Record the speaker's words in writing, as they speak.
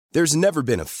There's never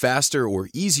been a faster or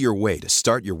easier way to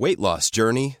start your weight loss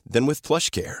journey than with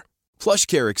PlushCare.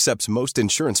 PlushCare accepts most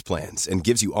insurance plans and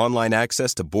gives you online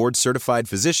access to board-certified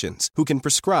physicians who can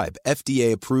prescribe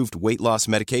FDA-approved weight loss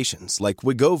medications like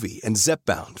Wegovy and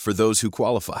Zepbound for those who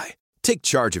qualify. Take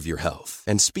charge of your health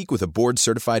and speak with a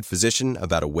board-certified physician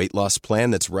about a weight loss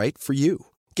plan that's right for you.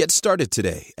 Get started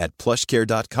today at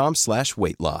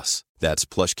plushcare.com/weight loss. That's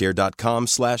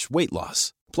plushcare.com/weight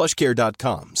loss.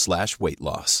 plushcare.com/weight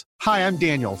loss. Hi, I'm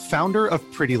Daniel, founder of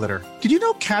Pretty Litter. Did you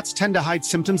know cats tend to hide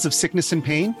symptoms of sickness and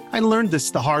pain? I learned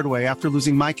this the hard way after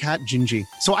losing my cat, Gingy.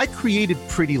 So I created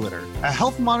Pretty Litter, a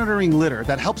health monitoring litter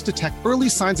that helps detect early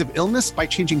signs of illness by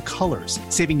changing colors,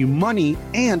 saving you money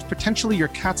and potentially your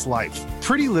cat's life.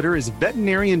 Pretty Litter is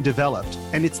veterinarian developed,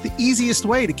 and it's the easiest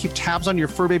way to keep tabs on your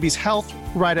fur baby's health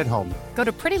right at home. Go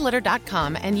to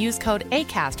prettylitter.com and use code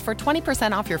ACAST for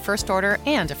 20% off your first order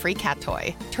and a free cat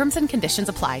toy. Terms and conditions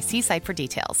apply. See site for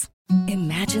details.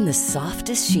 Imagine the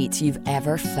softest sheets you've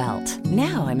ever felt.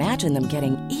 Now imagine them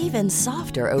getting even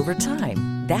softer over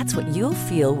time. That's what you'll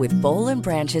feel with Boll &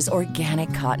 Branch's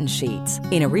organic cotton sheets.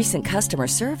 In a recent customer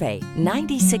survey,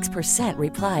 96%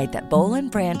 replied that Boll &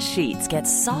 Branch sheets get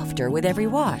softer with every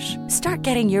wash. Start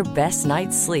getting your best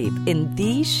night's sleep in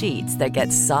these sheets that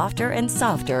get softer and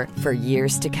softer for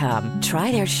years to come.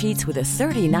 Try their sheets with a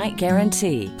 30-night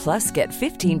guarantee. Plus, get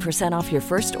 15% off your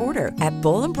first order at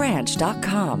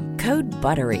bollandbranch.com. Code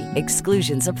BUTTERY.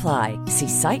 Exclusions apply. See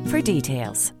site for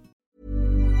details.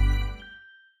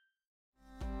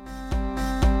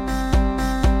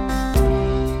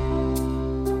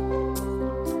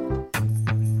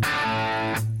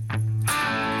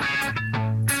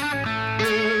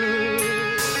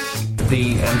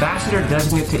 The ambassador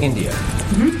designate to India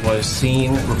was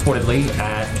seen reportedly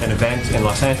at an event in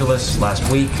Los Angeles last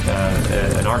week,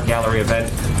 an art gallery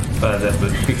event that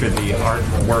featured the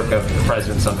artwork of the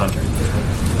president's son, Hunter.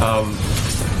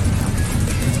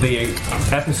 The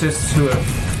ethicists who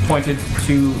have pointed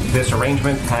to this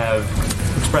arrangement have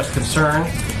expressed concern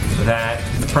that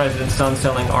the president's son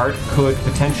selling art could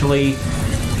potentially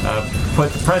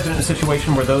put the president in a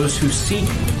situation where those who seek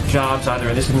jobs either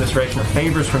in this administration or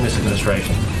favors from this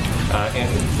administration and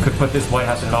could put this White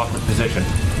House in an awkward position.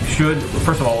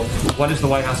 First of all, what is the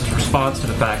White House's response to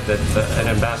the fact that an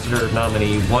ambassador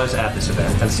nominee was at this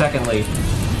event? And secondly,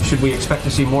 should we expect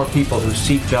to see more people who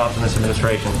seek jobs in this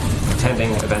administration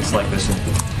attending events like this?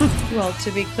 Well,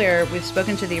 to be clear, we've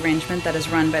spoken to the arrangement that is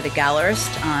run by the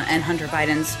gallerist and Hunter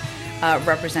Biden's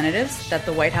representatives that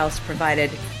the White House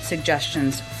provided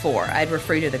suggestions for. I'd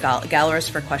refer you to the gallerist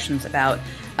for questions about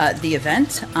the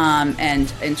event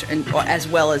and as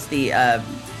well as the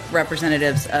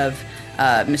representatives of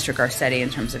Mr. Garcetti in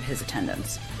terms of his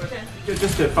attendance. Okay.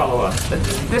 Just to follow up,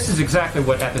 this is exactly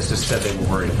what ethicists said they were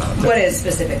worried about. What is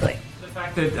specifically? The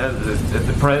fact that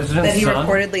the president's that he son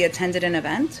reportedly attended an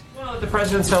event? Well, the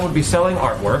president's son would be selling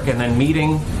artwork and then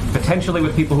meeting potentially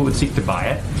with people who would seek to buy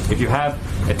it. If you have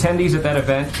attendees at that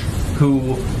event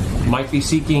who might be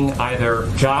seeking either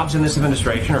jobs in this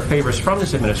administration or favors from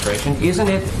this administration, isn't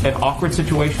it an awkward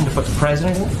situation to put the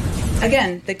president in?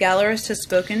 Again, the gallerist has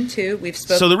spoken to,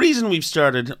 So the reason we've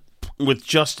started with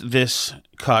just this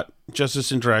cut, just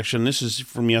this interaction, this is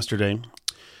from yesterday,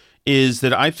 is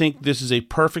that I think this is a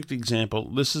perfect example.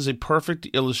 This is a perfect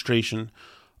illustration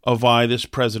of why this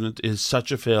president is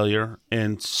such a failure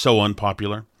and so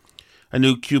unpopular. A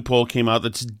new Q poll came out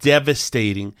that's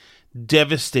devastating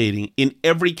in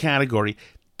every category.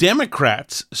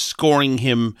 Democrats scoring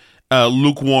him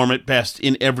lukewarm at best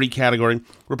in every category.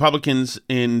 Republicans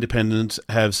and independents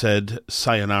have said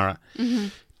sayonara. Mm-hmm.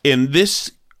 And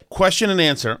this question and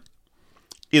answer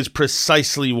is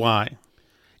precisely why.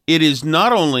 It is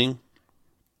not only...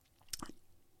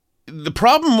 The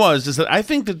problem is that I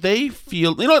think that they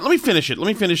feel... You know what? Let me finish it. Let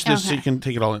me finish this so you can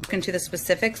take it all in. Into the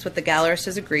specifics, what the gallerist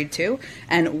has agreed to,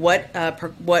 and what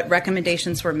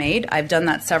recommendations were made. I've done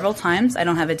that several times. I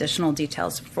don't have additional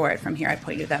details for it from here. I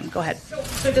point you them. Go ahead.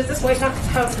 So does this White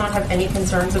House not have any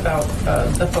concerns about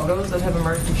the photos that have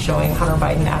emerged showing Hunter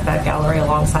Biden at that gallery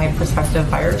alongside prospective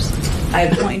buyers? I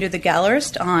point you to the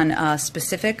gallerist on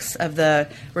specifics of the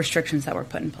restrictions that were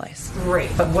put in place.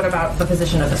 Great, but what about the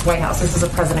position of this White House? This is a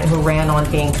president who ran on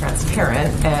being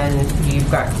transparent, and you've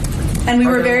got... And we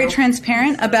were very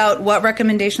transparent about what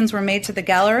recommendations were made to the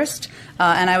gallerist,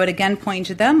 and I would again point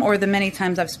to them or the many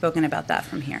times I've spoken about that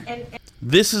from here.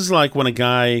 This is like when a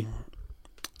guy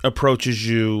approaches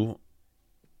you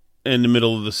in the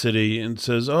middle of the city and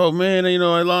says, "Oh man,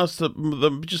 I lost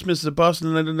just missed the bus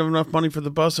and I didn't have enough money for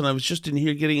the bus and I was just in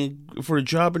here getting for a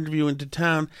job interview into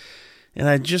town." and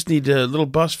I just need a little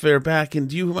bus fare back. And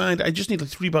do you mind? I just need like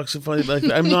 $3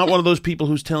 if I'm not one of those people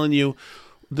who's telling you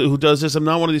who does this. I'm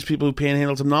not one of these people who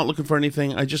panhandles. I'm not looking for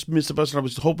anything. I just missed the bus, and I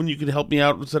was hoping you could help me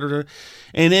out, etc.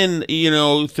 And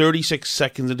then 36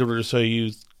 seconds into it, so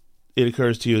it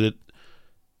occurs to you that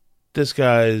this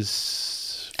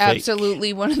guy's fake.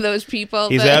 Absolutely one of those people.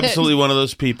 He's absolutely one of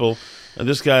those people. And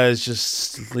this guy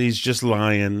is he's just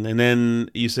lying. And then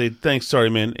you say, thanks, sorry,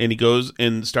 man. And he goes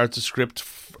and starts a script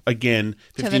again,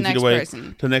 15 feet away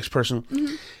to the next person.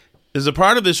 Mm-hmm. There's a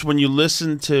part of this when you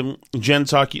listen to Jen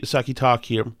Psaki talk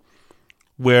here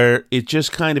where it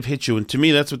just kind of hits you. And to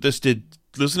me, that's what this did.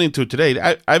 Listening to it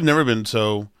today, I've never been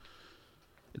so...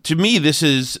 To me, this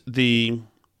is the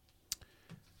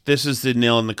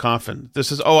nail in the coffin.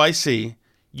 This is, I see.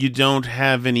 You don't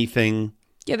have anything...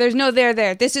 Yeah, there's no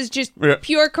there. This is just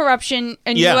pure corruption,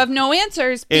 and you have no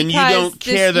answers because and you don't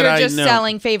care that you're I just know.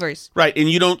 Selling favors. Right, and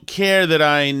you don't care that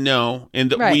I know, and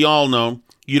that we all know.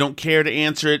 You don't care to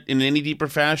answer it in any deeper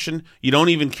fashion. You don't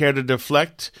even care to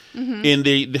deflect. Mm-hmm. In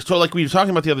the like we were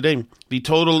talking about the other day, the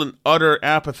total and utter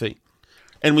apathy.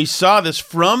 And we saw this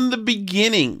from the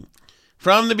beginning.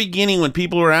 From the beginning when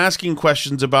people were asking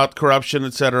questions about corruption,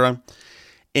 etc.,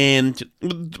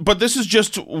 but this is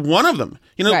just one of them.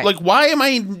 Like, why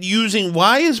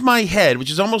is my head, which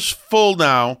is almost full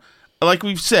now, like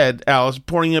we've said, Alice,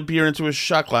 pouring a beer into a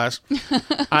shot glass,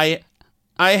 I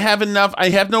have enough, I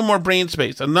have no more brain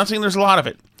space. I'm not saying there's a lot of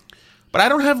it, but I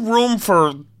don't have room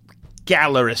for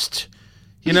gallerist,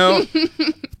 I don't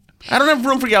have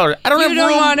room for gallerist. You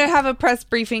don't want to have a press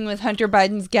briefing with Hunter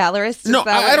Biden's gallerist? No,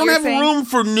 I don't have room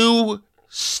for new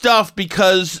stuff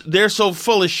because they're so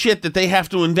full of shit that they have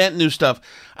to invent new stuff.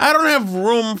 I don't have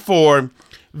room for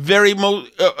very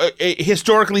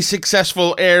historically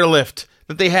successful airlift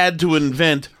that they had to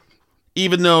invent,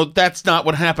 even though that's not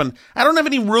what happened. I don't have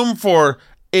any room for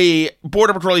a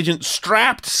Border Patrol agent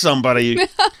strapped somebody.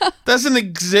 Doesn't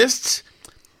exist.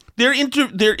 They're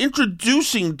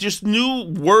introducing just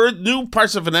new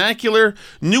parts of vernacular,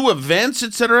 new events,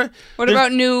 etc. What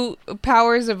about new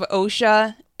powers of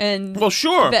OSHA? And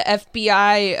sure. The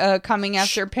FBI coming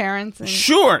after parents.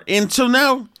 Sure. And so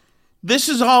now this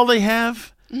is all they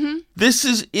have. Mm-hmm. This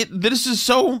is it. This is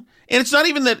so... And it's not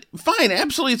even that... Fine,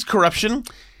 absolutely it's corruption.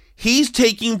 He's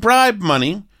taking bribe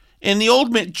money. And the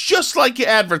old man, just as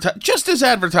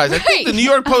advertised. I think the New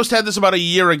York Post had this about a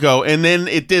year ago, and then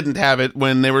it didn't have it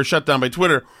when they were shut down by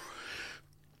Twitter.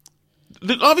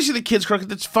 Obviously the kid's crooked.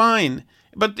 That's fine.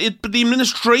 But the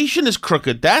administration is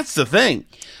crooked. That's the thing.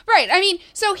 Right. I mean,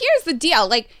 so here's the deal.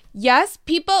 Like, yes,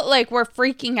 people were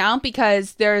freaking out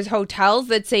because there's hotels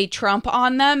that say Trump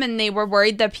on them, and they were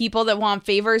worried that people that want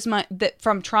favors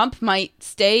from Trump might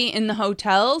stay in the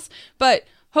hotels. But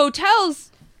hotels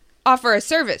offer a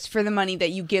service for the money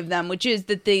that you give them, which is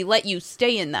that they let you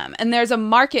stay in them. And there's a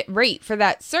market rate for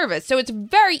that service. So it's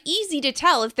very easy to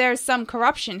tell if there's some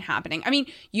corruption happening. I mean,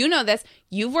 you know this.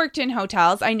 You've worked in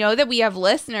hotels. I know that we have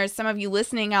listeners, some of you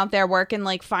listening out there work in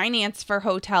finance for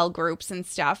hotel groups and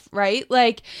stuff, right?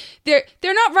 Like they're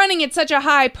not running at such a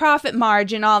high profit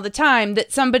margin all the time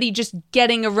that somebody just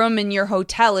getting a room in your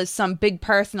hotel is some big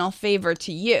personal favor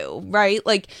to you, right?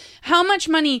 Like how much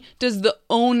money does the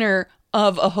owner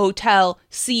of a hotel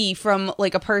see from a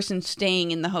person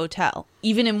staying in the hotel,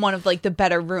 even in one of the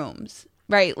better rooms,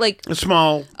 right? Like a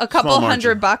couple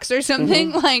 $100 or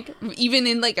something, mm-hmm. Even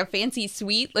in a fancy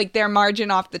suite, their margin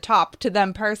off the top to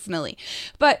them personally.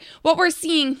 But what we're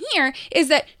seeing here is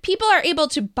that people are able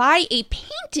to buy a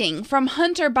painting from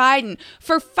Hunter Biden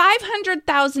for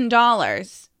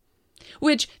 $500,000,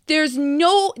 which there's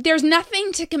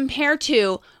nothing to compare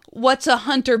to what's a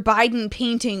Hunter Biden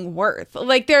painting worth.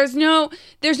 There's no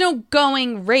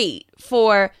going rate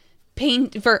for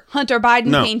Hunter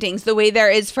Biden paintings the way there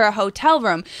is for a hotel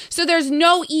room. So there's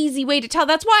no easy way to tell.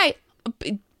 That's why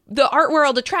the art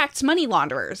world attracts money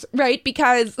launderers, right?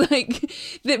 Because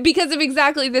because of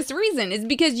exactly this reason, is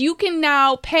because you can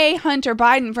now pay Hunter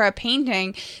Biden for a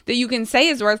painting that you can say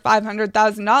is worth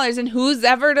 $500,000, and who's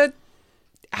ever to...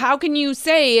 How can you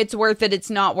say it's worth it? It's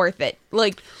not worth it.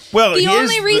 The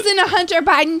only reason a Hunter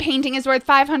Biden painting is worth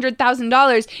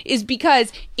 $500,000 is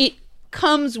because it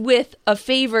comes with a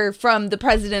favor from the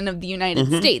president of the United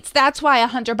mm-hmm. States. That's why a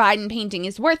Hunter Biden painting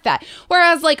is worth that.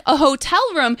 Whereas a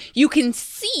hotel room, you can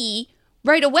see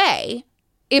right away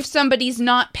if somebody's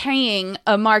not paying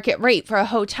a market rate for a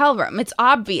hotel room. It's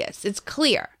obvious. It's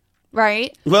clear,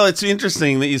 right? Well, it's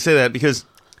interesting that you say that because...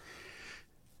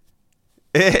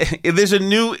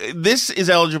 This is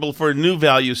eligible for a new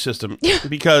value system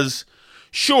because,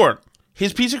 sure,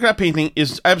 his piece of crap painting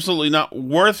is absolutely not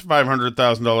worth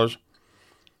 $500,000,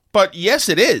 But yes,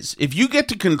 it is. If you get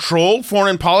to control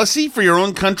foreign policy for your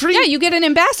own country... Yeah, you get an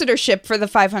ambassadorship for the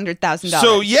 $500,000.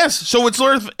 So, yes. So it's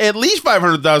worth at least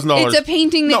 $500,000. It's a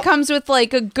painting that comes with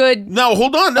like a good No,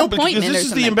 hold on. No, because appointment this or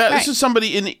is the something. This is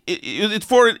somebody in...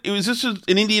 Is this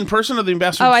an Indian person or the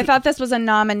ambassador? Oh, I thought this was a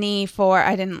nominee for...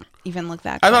 I didn't even look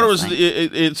that I thought it was an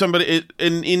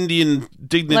Indian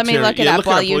dignitary. Let me look it up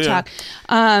while you talk.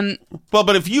 Well,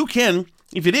 but if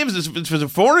it is a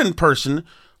foreign person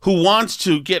who wants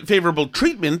to get favorable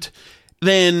treatment,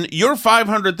 then your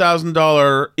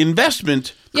 $500,000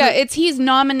 investment... Yeah, he's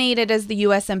nominated as the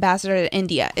U.S. ambassador to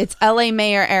India. It's L.A.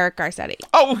 Mayor Eric Garcetti.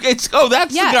 That's the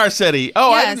Garcetti.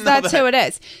 Oh, yes, I didn't know that's that. who it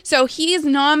is. So he's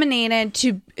nominated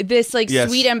to this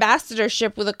sweet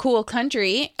ambassadorship with a cool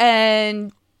country,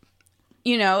 and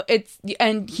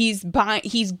he's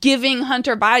giving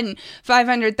Hunter Biden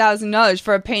 $500,000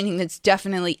 for a painting that's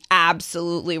definitely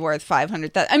absolutely worth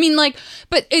 $500,000. I mean,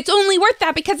 but it's only worth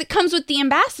that because it comes with the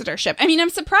ambassadorship. I mean, I'm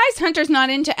surprised Hunter's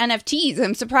not into NFTs.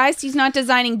 I'm surprised he's not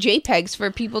designing JPEGs for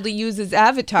people to use as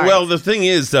avatars. Well, the thing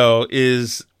is, though,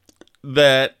 is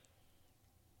that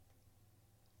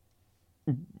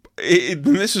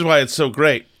this is why it's so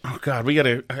great. Oh God,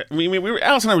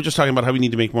 Alice and I were just talking about how we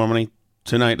need to make more money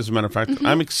tonight, as a matter of fact. Mm-hmm.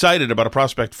 I'm excited about a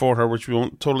prospect for her, which we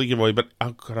won't totally give away, but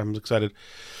oh God, I'm excited.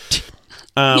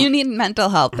 You need mental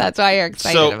help. That's why you're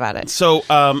excited about it. So,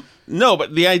 no,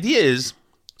 but the idea is,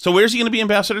 so where's he going to be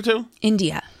ambassador to?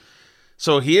 India.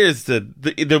 So here's the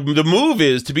move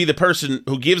is to be the person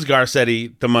who gives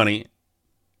Garcetti the money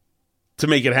to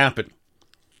make it happen.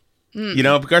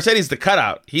 Garcetti's the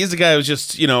cutout. He's the guy who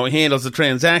just, handles the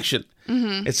transaction.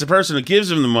 Mm-hmm. It's the person who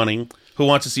gives him the money who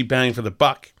wants to see bang for the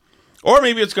buck. Or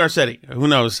maybe it's Garcetti. Who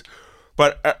knows?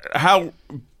 But how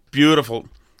beautiful.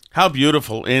 How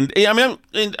beautiful. And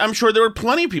I'm sure there were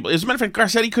plenty of people. As a matter of fact,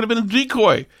 Garcetti could have been a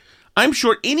decoy. I'm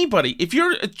sure anybody, if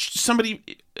you're a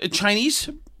Chinese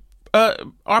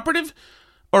operative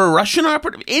or a Russian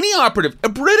operative, any operative, a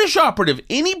British operative,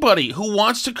 anybody who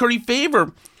wants to curry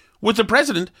favor with the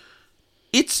president,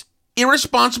 it's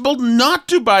irresponsible not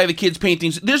to buy the kids'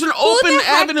 paintings. There's an open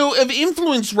avenue of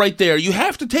influence right there. You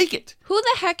have to take it. Who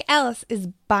the heck else is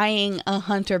buying a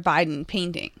Hunter Biden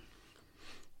painting?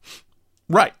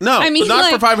 Right. No, but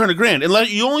not for $500,000. Unless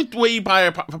the only way you buy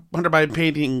a Hunter Biden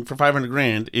painting for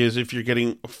 $500,000 is if you're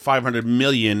getting $500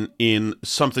 million in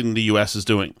something the U.S. is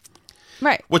doing.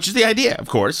 Right. Which is the idea, of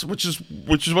course. Which is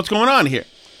what's going on here.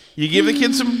 You give the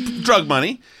kid some drug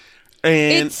money,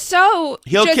 and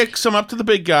he'll kick some up to the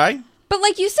big guy. But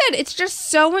like you said, it's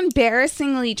just so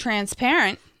embarrassingly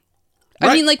transparent.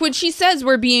 Right. I mean, when she says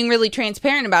we're being really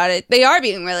transparent about it, they are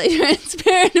being really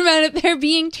transparent about it. They're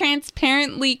being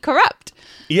transparently corrupt.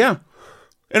 Yeah.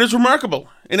 And it's remarkable.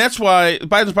 And that's why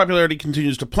Biden's popularity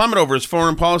continues to plummet over his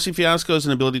foreign policy fiascos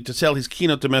and ability to sell his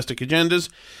keynote domestic agendas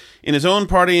in his own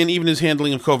party and even his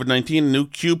handling of COVID-19. A new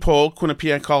Q poll,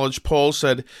 Quinnipiac College poll,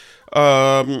 said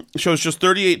shows just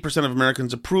 38% of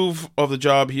Americans approve of the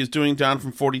job he is doing, down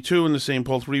from 42% in the same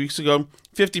poll 3 weeks ago.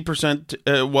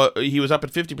 50%, he was up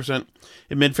at 50%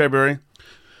 in mid-February.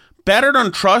 Battered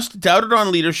on trust, doubted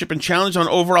on leadership, and challenged on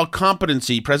overall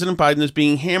competency, President Biden is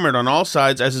being hammered on all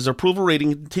sides as his approval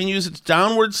rating continues its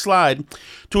downward slide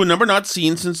to a number not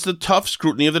seen since the tough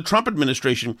scrutiny of the Trump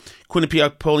administration,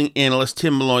 Quinnipiac polling analyst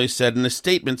Tim Malloy said in a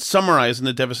statement summarizing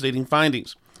the devastating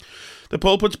findings. The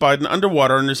poll puts Biden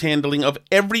underwater in his handling of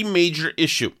every major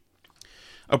issue.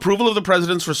 Approval of the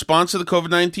president's response to the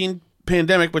COVID-19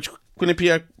 pandemic, which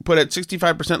Quinnipiac put at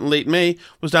 65% in late May,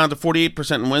 was down to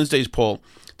 48% in Wednesday's poll.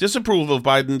 Disapproval of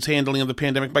Biden's handling of the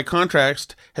pandemic, by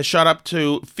contrast, has shot up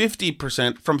to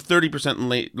 50% from 30% in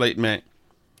late May.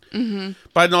 Mm-hmm.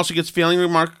 Biden also gets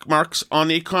failing marks on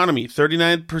the economy.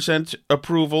 39%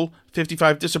 approval,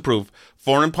 55% disapprove.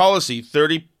 Foreign policy,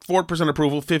 34%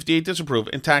 approval, 58% disapprove.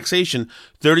 And taxation,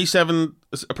 37%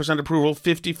 approval,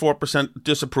 54%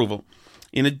 disapproval.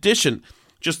 In addition,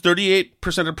 just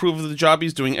 38% approve of the job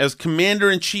he's doing as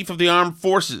Commander-in-Chief of the Armed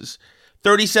Forces.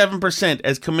 37%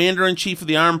 as Commander-in-Chief of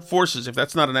the Armed Forces. If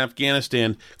that's not an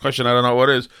Afghanistan question, I don't know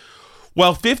what is.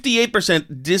 While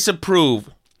 58% disapprove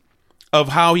of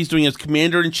how he's doing as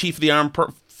Commander-in-Chief of the Armed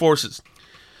Forces.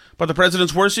 But the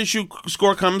president's worst issue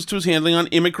score comes to his handling on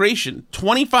immigration.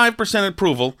 25%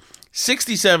 approval,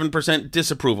 67%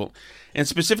 disapproval. And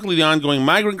specifically the ongoing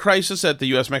migrant crisis at the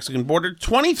U.S.-Mexican border,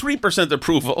 23%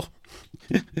 approval,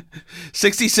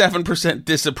 67%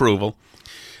 disapproval.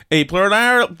 A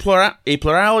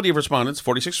plurality of respondents,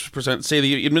 46%, say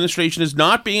the administration is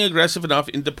not being aggressive enough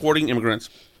in deporting immigrants,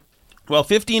 while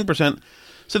 15%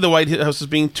 said the White House is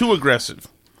being too aggressive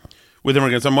with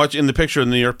immigrants. I'm watching in the picture in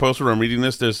the New York Post where I'm reading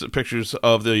this. There's pictures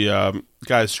of the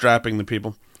guys strapping the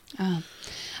people.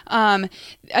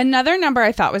 Another number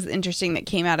I thought was interesting that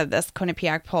came out of this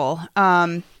Quinnipiac poll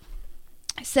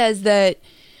says that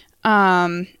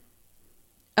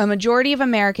a majority of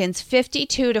Americans,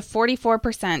 52 to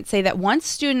 44%, say that once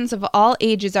students of all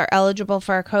ages are eligible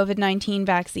for a COVID-19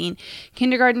 vaccine,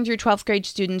 kindergarten through 12th grade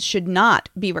students should not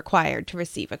be required to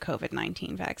receive a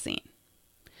COVID-19 vaccine.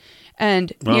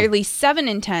 And nearly 7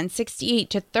 in 10, 68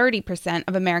 to 30%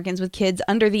 of Americans with kids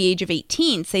under the age of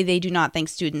 18 say they do not think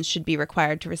students should be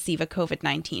required to receive a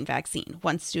COVID-19 vaccine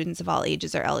once students of all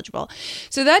ages are eligible.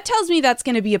 So that tells me that's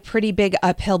going to be a pretty big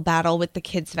uphill battle with the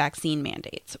kids' vaccine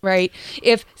mandates, right?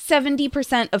 If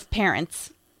 70% of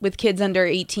parents with kids under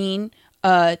 18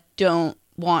 don't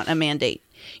want a mandate.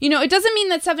 You know, it doesn't mean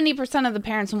that 70% of the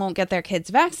parents won't get their kids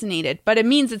vaccinated, but it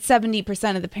means that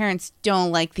 70% of the parents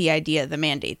don't like the idea of the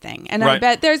mandate thing. And I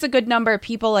bet there's a good number of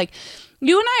people like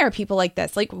you and I are people like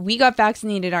this. Like, we got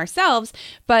vaccinated ourselves,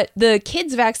 but the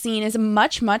kids' vaccine is a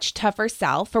much, much tougher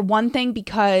sell. For one thing,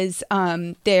 because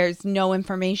there's no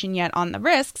information yet on the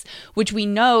risks, which we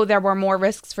know there were more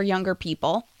risks for younger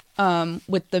people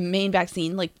with the main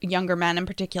vaccine, like younger men in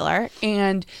particular,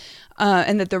 and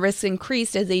that the risks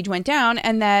increased as age went down,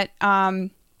 and that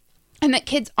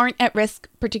kids aren't at risk,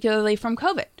 particularly from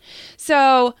COVID.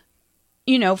 So,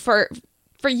 you know, for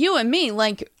you and me,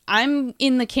 like, I'm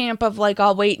in the camp of like,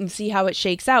 I'll wait and see how it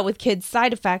shakes out with kids'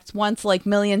 side effects. Once like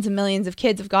millions and millions of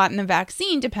kids have gotten the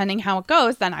vaccine, depending how it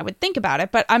goes, then I would think about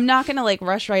it. But I'm not going to like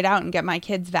rush right out and get my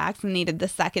kids vaccinated the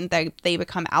second that they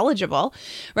become eligible,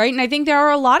 right? And I think there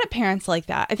are a lot of parents like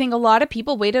that. I think a lot of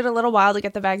people waited a little while to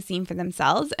get the vaccine for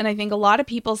themselves. And I think a lot of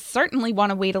people certainly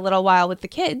want to wait a little while with the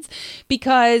kids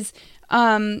because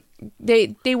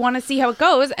they want to see how it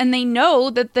goes, and they know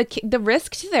that the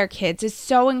risk to their kids is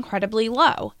so incredibly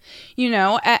low, you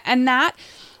know, and that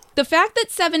the fact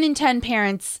that 7 in 10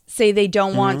 parents say they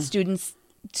don't want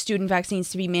student vaccines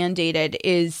to be mandated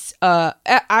is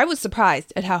I was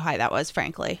surprised at how high that was,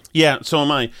 frankly. Yeah, so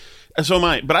am I.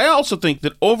 But I also think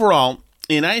that overall,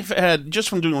 and I've had, just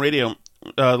from doing radio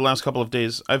the last couple of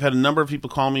days, I've had a number of people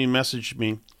call me and message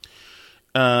me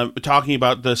talking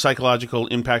about the psychological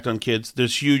impact on kids.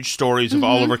 There's huge stories of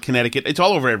all over Connecticut. It's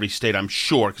all over every state, I'm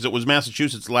sure, because it was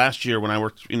Massachusetts last year when I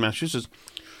worked in Massachusetts.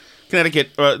 Connecticut,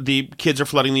 the kids are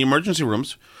flooding the emergency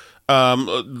rooms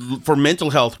for mental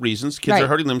health reasons. Kids are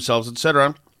hurting themselves,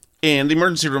 etc. And the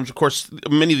emergency rooms, of course,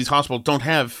 many of these hospitals don't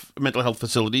have mental health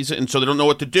facilities, and so they don't know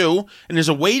what to do. And there's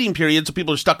a waiting period, so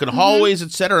people are stuck in hallways,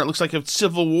 etc. It looks like a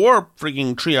Civil War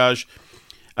freaking triage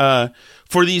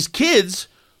for these kids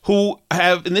who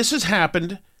have, and this has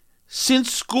happened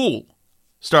since school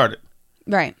started.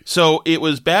 Right. So it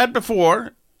was bad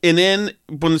before, and then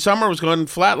when the summer was gone,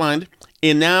 flatlined,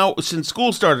 and now since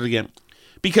school started again.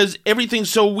 Because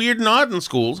everything's so weird and odd in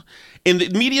schools, and the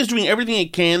media is doing everything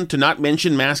it can to not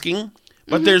mention masking,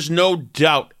 but there's no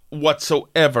doubt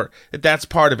whatsoever that that's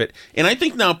part of it. And I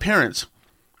think now parents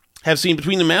have seen,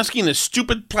 between the masking and the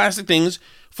stupid plastic things,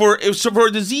 for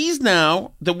a disease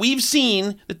now that we've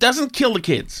seen that doesn't kill the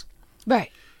kids.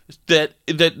 Right. That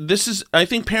this is, I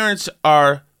think parents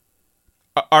are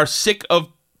sick of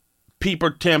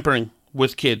people tampering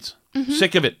with kids.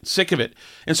 Sick of it.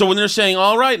 And so when they're saying,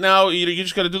 all right, now you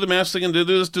just got to do the mask thing and do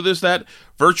this, that,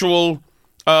 virtual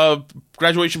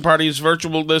graduation parties,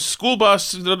 virtual this school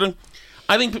bus,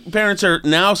 I think parents are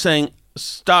now saying,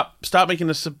 stop making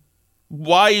this.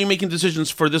 Why are you making decisions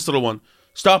for this little one?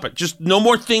 Stop it. Just no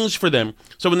more things for them.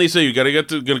 So when they say you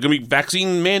gotta be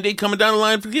vaccine mandate coming down the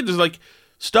line for kids, it's like,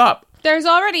 stop. There's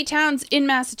already towns in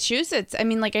Massachusetts. I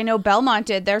mean, like, I know Belmont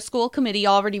did. Their school committee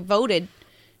already voted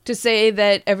to say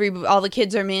that all the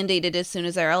kids are mandated as soon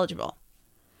as they're eligible.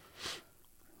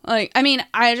 Like, I mean,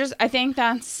 I think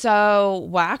that's so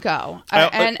wacko.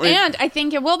 And I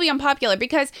think it will be unpopular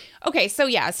because, okay, so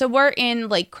we're in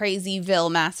like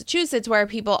Crazyville, Massachusetts, where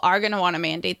people are going to want to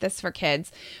mandate this for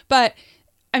kids. But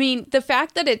I mean, the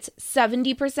fact that it's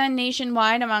 70%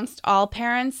 nationwide amongst all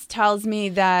parents tells me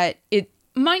that it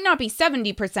might not be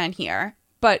 70% here,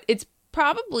 but it's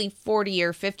probably 40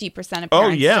 or 50% of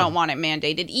parents don't want it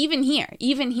mandated. Even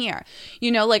here, you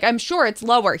know, like, I'm sure it's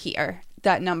lower here,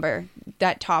 that number,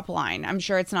 that top line. I'm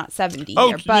sure it's not 70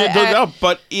 here. But,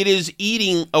 but it is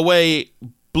eating away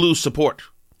blue support.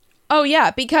 Oh,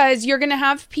 yeah, because you're going to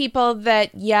have people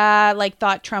that,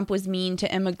 thought Trump was mean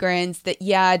to immigrants, that,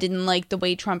 didn't like the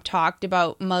way Trump talked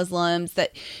about Muslims,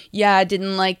 that,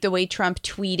 didn't like the way Trump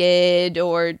tweeted,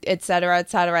 or et cetera,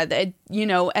 that, you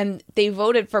know, and they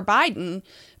voted for Biden,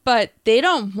 but they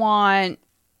don't want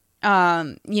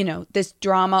this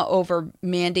drama over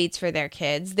mandates for their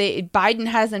kids. Biden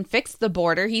hasn't fixed the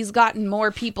border. He's gotten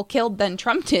more people killed than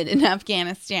Trump did in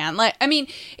Afghanistan.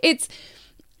 It's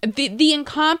the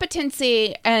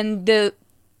incompetency and the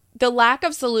lack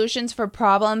of solutions for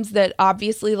problems that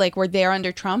obviously were there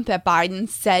under Trump that Biden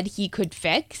said he could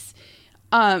fix.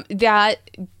 That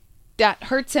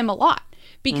hurts him a lot.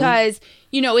 Because,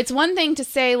 it's one thing to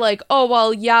say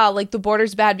the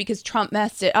border's bad because Trump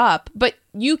messed it up. But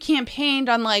you campaigned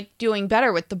on doing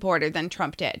better with the border than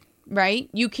Trump did, right?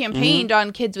 You campaigned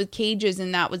on kids with cages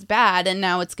and that was bad and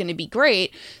now it's going to be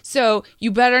great. So you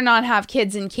better not have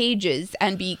kids in cages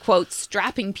and be, quote,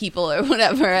 strapping people or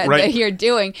whatever that you're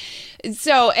doing.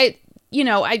 So,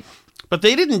 But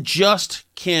they didn't just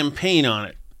campaign on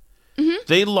it. Mm-hmm.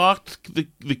 They locked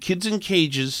the kids in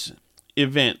cages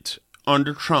event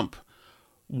under Trump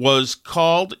was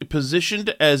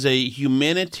positioned as a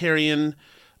humanitarian,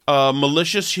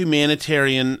 malicious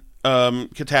humanitarian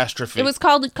catastrophe. It was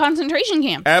called concentration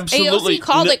camp. Absolutely. AOC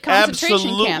called it concentration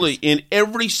camps. Absolutely. And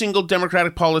every single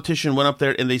Democratic politician went up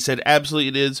there and they said, absolutely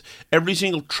it is. Every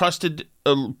single trusted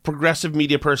progressive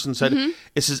media person said,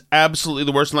 this is absolutely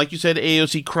the worst. And like you said,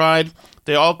 AOC cried.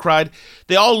 They all cried.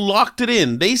 They all locked it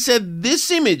in. They said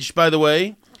this image, by the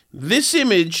way,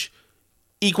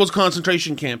 equals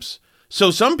concentration camps.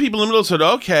 So some people in the middle said,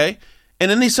 okay.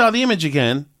 And then they saw the image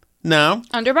again. Now.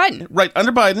 Under Biden. Right,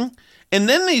 under Biden. And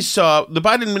then they saw the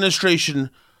Biden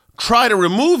administration try to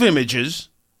remove images.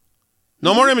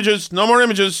 No more images. No more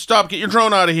images. Stop. Get your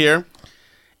drone out of here.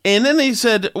 And then they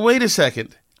said, wait a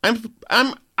second.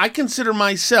 I consider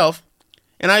myself,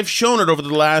 and I've shown it over the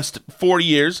last 4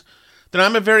 years, that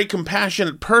I'm a very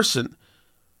compassionate person.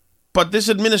 But this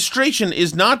administration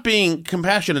is not being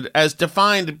compassionate as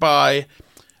defined by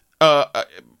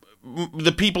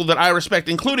the people that I respect,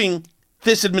 including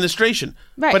this administration.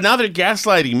 Right. But now they're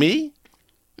gaslighting me?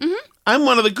 Mm-hmm. I'm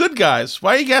one of the good guys.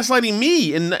 Why are you gaslighting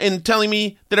me and telling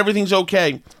me that everything's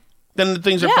okay? Then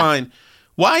things are fine.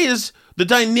 Why is the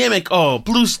dynamic,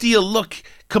 blue steel, look,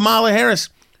 Kamala Harris,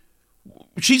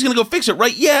 she's going to go fix it,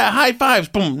 right? Yeah, high fives,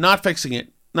 boom, not fixing it.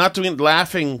 Not doing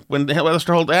laughing when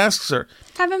Lester Holt asks her.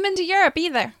 Haven't been to Europe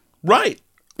either. Right.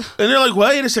 And they're like,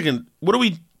 wait a second,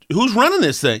 who's running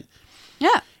this thing?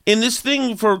 Yeah. In this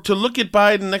thing to look at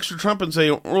Biden next to Trump and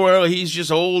say, well, he's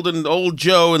just old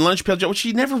Joe and lunch pail Joe, which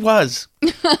he never was.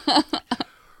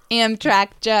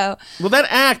 Amtrak Joe. Well, that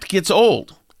act gets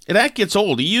old.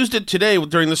 He used it today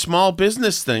during the small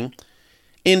business thing.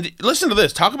 And listen to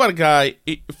this. Talk about a guy.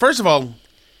 First of all,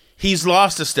 he's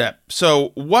lost a step.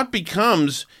 So what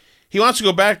becomes, he wants to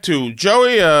go back to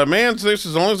Joey, man's this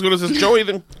is only as good as this Joey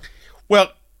thing.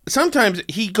 Well, sometimes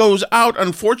he goes out,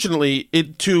 unfortunately,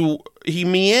 he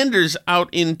meanders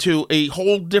out into a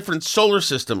whole different solar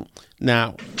system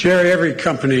now. Jerry, every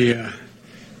company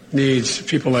needs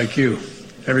people like you,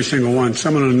 every single one.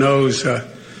 Someone who knows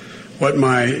what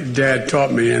my dad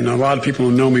taught me, and a lot of people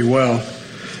who know me well,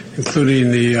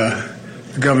 including the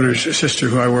governor's sister,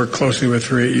 who I worked closely with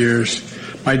for 8 years.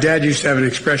 My dad used to have an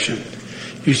expression.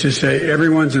 He used to say,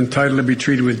 everyone's entitled to be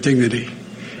treated with dignity.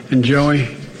 And Joey,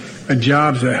 a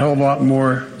job's a hell of a lot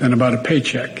more than about a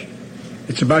paycheck.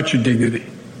 It's about your dignity.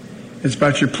 It's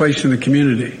about your place in the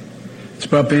community. It's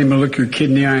about being able to look your kid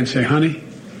in the eye and say, honey,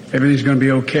 everything's going to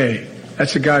be okay.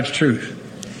 That's the God's truth.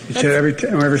 He said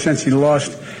ever since he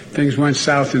lost, things went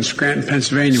south in Scranton,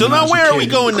 Pennsylvania. So now where are we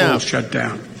going now? Shut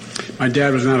down. My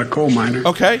dad was not a coal miner.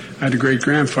 Okay. I had a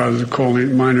great-grandfather was a coal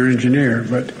miner engineer,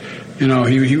 but,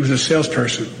 he was a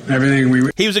salesperson.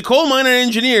 He was a coal miner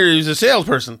engineer. He was a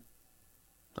salesperson.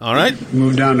 All right.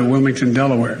 Moved down to Wilmington,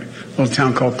 Delaware, a little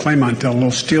town called Claymontel, a little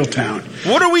steel town.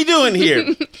 What are we doing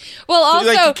here? Well,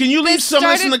 also, can you leave some of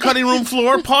us on the cutting room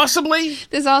floor, possibly?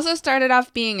 This also started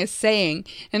off being a saying,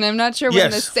 and I'm not sure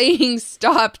when the saying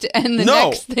stopped and the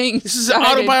next thing this is an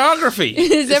autobiography.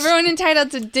 Is everyone entitled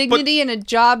to dignity and a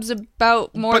job's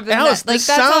about more than Alice, that? Like,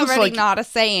 that's already not a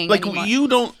saying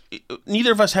anymore.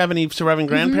 Neither of us have any surviving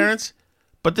grandparents,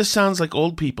 but this sounds like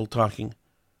old people talking.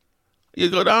 You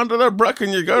go down to the brook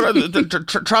and you go to the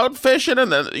trout fishing,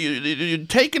 and then you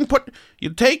take and put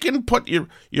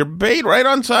your bait right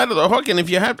on side of the hook, and if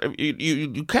you have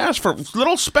you cast for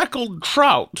little speckled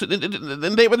trout,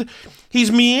 then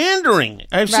he's meandering.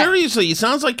 Seriously, he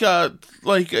sounds like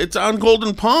it's on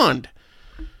Golden Pond.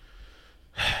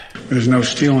 There's no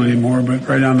steel anymore, but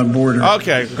right on the border of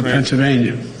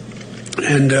Pennsylvania,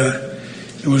 and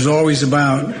it was always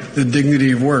about the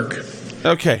dignity of work.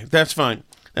 Okay, that's fine.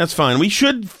 That's fine. We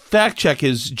should fact check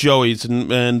his Joey's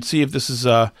and see if this is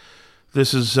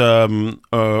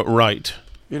right.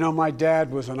 My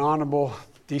dad was an honorable,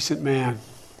 decent man.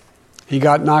 He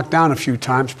got knocked down a few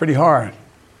times pretty hard,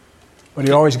 but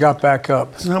he always got back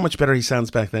up. This is how much better he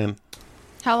sounds back then.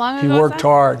 How long He ago was worked that?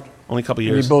 hard. Only a couple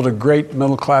And years. he built a great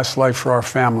middle-class life for our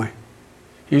family.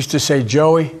 He used to say,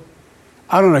 Joey,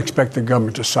 I don't expect the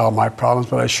government to solve my problems,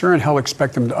 but I sure in hell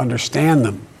expect them to understand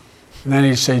them. And then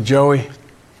he'd say, Joey,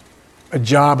 a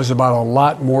job is about a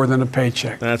lot more than a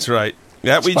paycheck. That's right.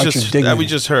 That we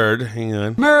just heard. Hang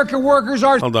on. American workers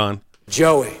are... Hold on.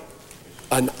 Joey,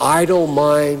 an idle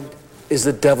mind is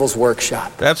the devil's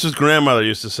workshop. That's his grandmother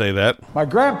used to say that. My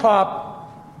grandpop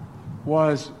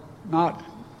was not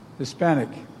Hispanic.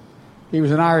 He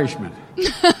was an Irishman.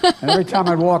 And every time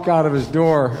I'd walk out of his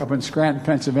door up in Scranton,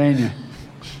 Pennsylvania,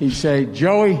 he'd say,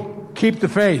 Joey, keep the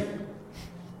faith. You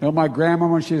know, my grandma,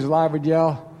 when she was alive, would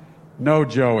yell, no,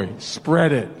 Joey,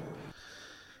 spread it.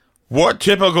 What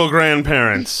typical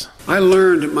grandparents? I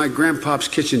learned at my grandpop's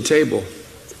kitchen table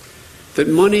that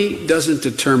money doesn't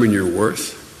determine your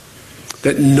worth,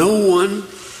 that no one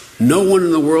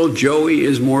in the world, Joey,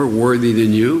 is more worthy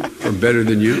than you or better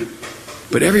than you,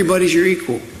 but everybody's your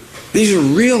equal. These are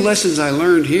real lessons I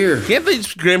learned here. Can't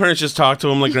these grandparents just talk to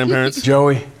him like grandparents?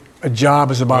 Joey, a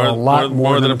job is about a lot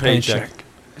more than a paycheck.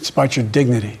 It's about your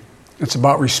dignity. It's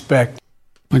about respect.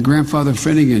 My grandfather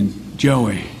Finnegan,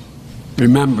 Joey,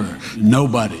 remember,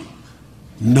 nobody's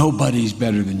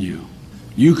better than you.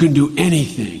 You can do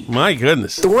anything. My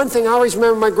goodness. The one thing I always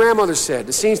remember my grandmother said,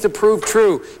 it seems to prove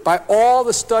true by all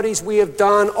the studies we have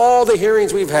done, all the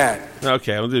hearings we've had.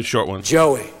 Okay, I'll do a short one.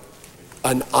 Joey,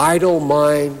 an idle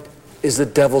mind is the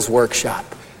devil's workshop.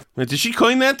 Wait, did she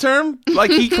coin that term?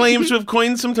 Like he claims to have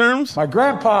coined some terms? My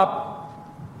grandpop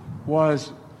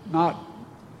was not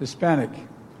Hispanic.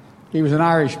 He was an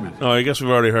Irishman. Oh, I guess we've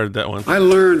already heard that one. I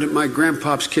learned at my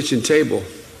grandpop's kitchen table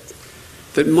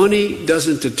that money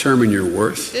doesn't determine your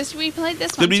worth. We played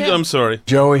this one too. I'm sorry.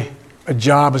 Joey, a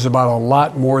job is about a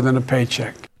lot more than a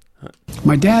paycheck.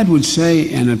 My dad would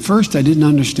say, and at first I didn't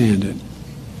understand it,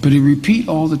 but he'd repeat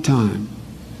all the time,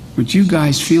 what you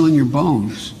guys feel in your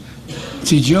bones.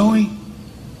 See, Joey,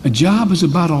 a job is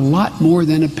about a lot more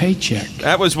than a paycheck.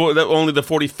 That was only the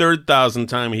 43rd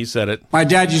time he said it. My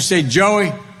dad used to say,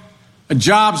 Joey, a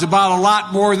job's about a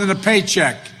lot more than a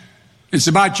paycheck. It's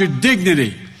about your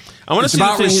dignity. I want to It's see the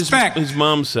about thing respect. his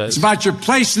mom says. It's about your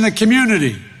place in the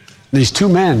community. These two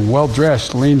men,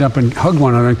 well-dressed, leaned up and hugged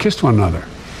one another and kissed one another.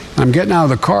 I'm getting out of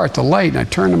the car at the light, and I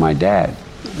turned to my dad.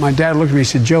 My dad looked at me and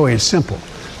said, Joey, it's simple.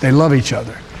 They love each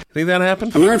other. Think that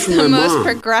happened? I learned from The my most mom.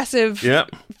 progressive Yep.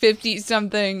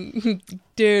 50-something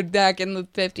dude back in the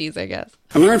 50s, I guess.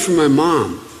 I learned from my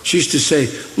mom. She used to say,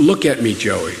 look at me,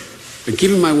 Joey. And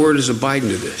give me my word as abiding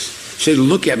to this. She said,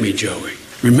 look at me, Joey.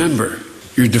 Remember,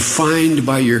 you're defined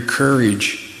by your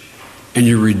courage and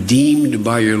you're redeemed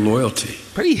by your loyalty.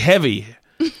 Pretty heavy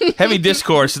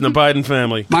discourse in the Biden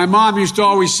family. My mom used to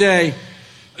always say,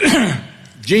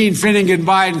 Gene Finnegan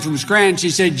Biden from Scranton, she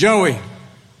said, Joey,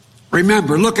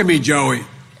 remember, look at me, Joey.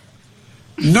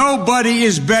 Nobody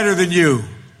is better than you,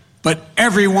 but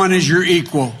everyone is your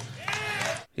equal.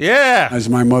 Yeah. As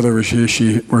my mother was here,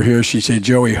 she'd say,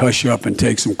 Joey, hush up and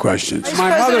take some questions.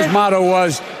 My mother's motto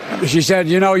was, she said,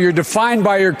 you're defined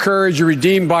by your courage, you're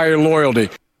redeemed by your loyalty.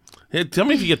 Hey, tell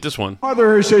me if you get this one.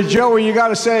 Mother said, Joey, you got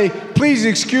to say, please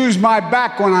excuse my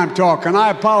back when I'm talking. I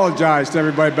apologize to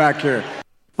everybody back here.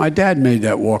 My dad made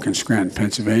that walk in Scranton,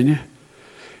 Pennsylvania.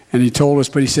 And he told us,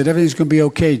 but he said, everything's going to be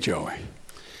okay, Joey.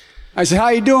 I said, how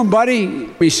you doing, buddy?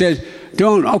 He said,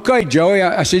 doing okay, Joey.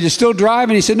 I said, you still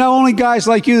driving? He said, no, only guys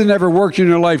like you that never worked in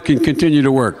their life can continue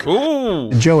to work.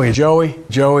 Ooh. Joey. Joey.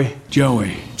 Joey.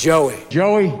 Joey. Joey.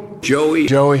 Joey. Joey.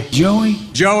 Joey.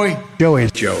 Joey.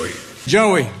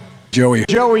 Joey.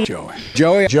 Joey.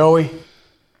 Joey. Joey.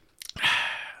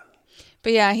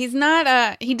 But yeah, he's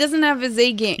not, he doesn't have his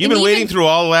A game. You've been waiting through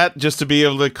all that just to be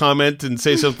able to comment and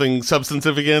say something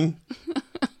substantive again?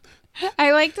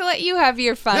 I like to let you have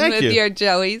your fun with your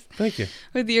Joeys. Thank you.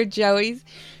 With your Joeys.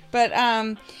 But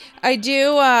I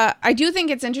do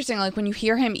think it's interesting, like when you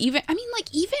hear him, even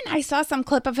I saw some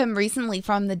clip of him recently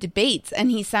from the debates,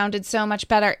 and he sounded so much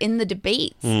better in the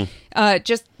debates,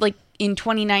 just like in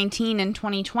 2019 and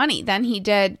 2020 than he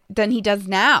does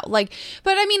now. Like,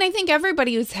 but I mean, I think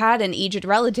everybody who's had an aged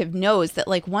relative knows that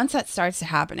like once that starts to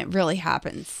happen, it really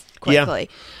happens quickly.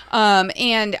 Yeah.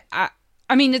 And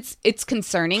I mean, it's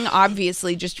concerning,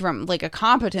 obviously, just from like a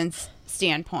competence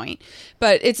standpoint,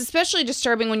 but it's especially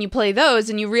disturbing when you play those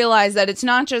and you realize that it's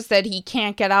not just that he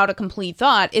can't get out a complete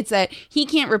thought, it's that he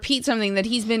can't repeat something that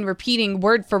he's been repeating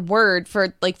word for word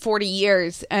for like 40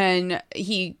 years and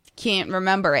he can't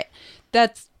remember it.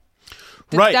 That's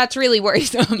right. That's really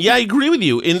worrisome. Yeah, I agree with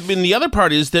you. And the other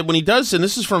part is that when he does, and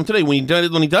this is from today, when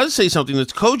he does say something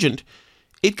that's cogent,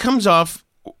 it comes off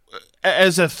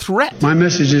as a threat. My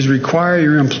message is require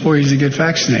your employees to get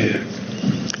vaccinated.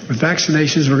 With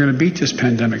vaccinations, we're going to beat this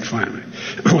pandemic finally.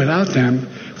 Without them,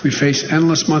 we face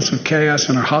endless months of chaos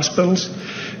in our hospitals,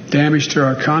 damage to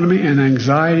our economy, and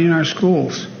anxiety in our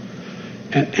schools,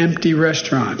 and empty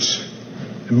restaurants,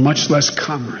 and much less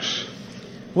commerce.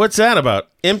 What's that about?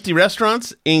 Empty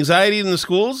restaurants? Anxiety in the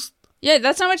schools? Yeah,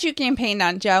 that's not what you campaigned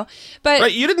on, Joe. But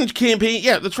right, you didn't campaign.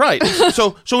 Yeah, that's right.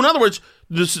 so in other words,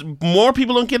 the more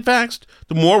people don't get vaxxed,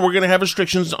 the more we're going to have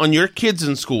restrictions on your kids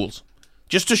in schools.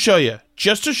 Just to show you.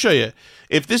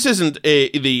 If this isn't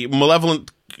the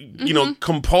malevolent,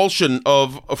 compulsion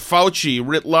of Fauci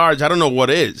writ large, I don't know what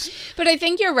is. But I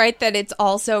think you're right that it's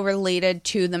also related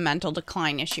to the mental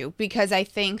decline issue, because I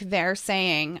think they're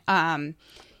saying,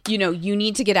 you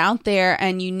need to get out there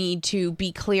and you need to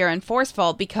be clear and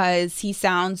forceful because he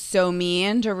sounds so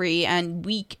meandery and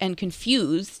weak and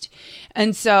confused.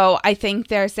 And so I think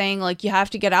they're saying, like, you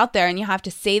have to get out there and you have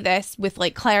to say this with,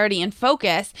 like, clarity and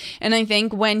focus. And I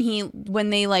think when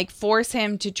they like force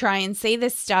him to try and say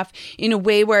this stuff in a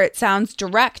way where it sounds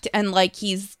direct and like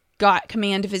he's got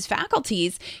command of his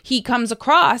faculties, he comes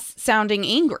across sounding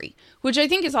angry, which I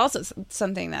think is also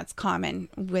something that's common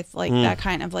with like that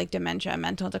kind of like dementia,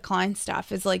 mental decline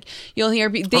stuff, is like you'll hear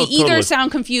they either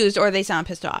sound confused or they sound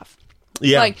pissed off.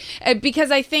 Yeah. Like, because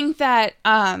I think that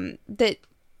that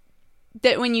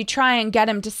when you try and get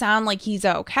him to sound like he's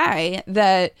okay,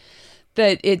 that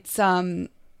it's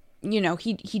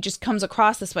he just comes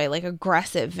across this way, like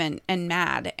aggressive and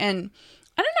mad. And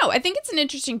I don't know. I think it's an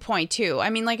interesting point too. I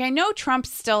mean, like, I know Trump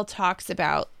still talks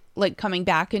about like coming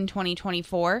back in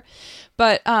 2024,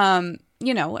 but and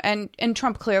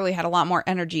Trump clearly had a lot more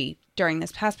energy during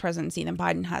this past presidency than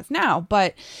Biden has now.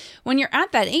 But when you're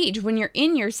at that age, when you're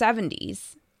in your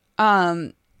 70s,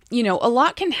 a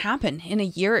lot can happen in a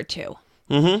year or two.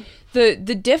 Mm-hmm.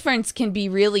 The difference can be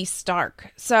really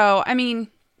stark. So, I mean,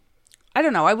 I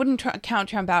don't know. I wouldn't count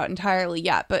Trump out entirely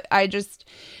yet, but I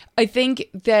think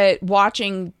that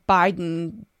watching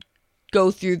Biden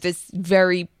go through this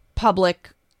very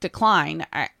public decline,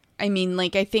 I mean,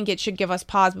 like, I think it should give us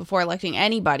pause before electing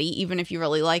anybody, even if you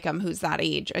really like him, who's that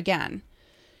age again.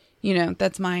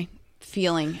 That's my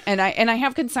feeling. And I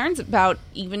have concerns about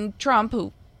even Trump,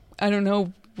 who I don't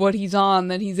know what he's on,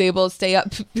 that he's able to stay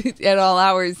up at all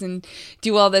hours and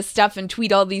do all this stuff and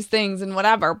tweet all these things and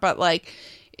whatever. But like,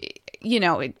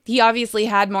 he obviously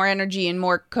had more energy and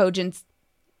more cogence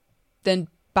than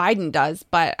Biden does,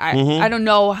 but I don't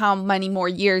know how many more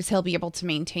years he'll be able to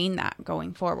maintain that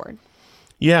going forward.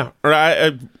 Yeah,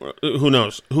 or who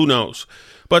knows?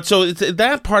 But so it's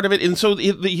that part of it, and so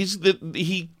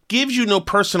he gives you no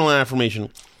personal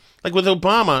affirmation. Like with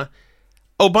Obama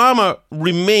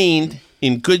remained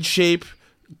in good shape,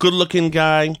 good-looking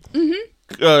guy,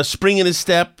 spring in his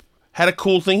step, had a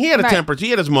cool thing. He had a temper.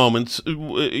 He had his moments,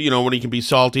 when he can be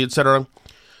salty, etc.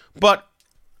 But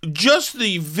just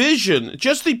the vision,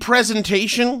 just the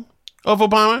presentation of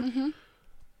Obama,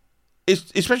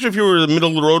 especially if you were the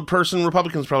middle-of-the-road person,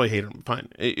 Republicans probably hate him, fine.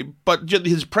 But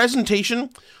his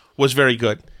presentation was very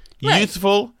good. Right.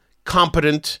 Youthful,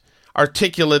 competent,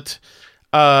 articulate,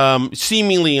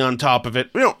 seemingly on top of it.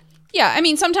 Yeah, I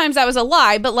mean, sometimes that was a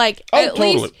lie, but like, at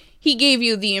least he gave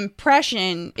you the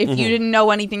impression, if you didn't know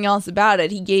anything else about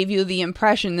it, he gave you the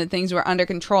impression that things were under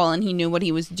control and he knew what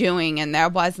he was doing and there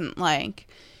wasn't like,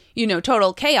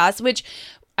 total chaos, which,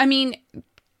 I mean,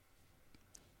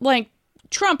 like,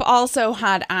 Trump also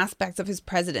had aspects of his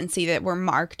presidency that were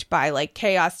marked by like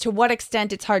chaos. To what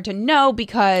extent, it's hard to know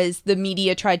because the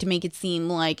media tried to make it seem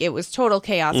like it was total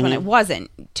chaos when it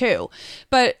wasn't too.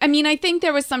 But I mean, I think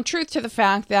there was some truth to the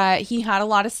fact that he had a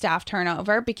lot of staff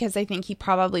turnover because I think he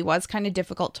probably was kind of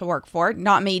difficult to work for,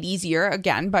 not made easier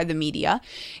again by the media.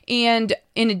 And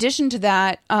in addition to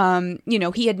that,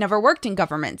 he had never worked in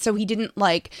government, so he didn't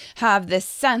like have this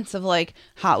sense of like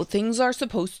how things are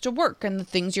supposed to work and the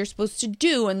things you're supposed to do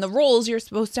and the roles you're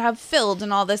supposed to have filled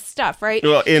and all this stuff, right?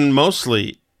 Well, and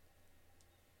mostly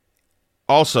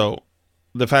also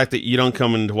the fact that you don't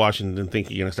come into Washington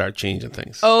thinking you're going to start changing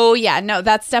things. Oh, yeah. No,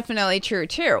 that's definitely true,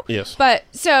 too. Yes. But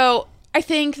so I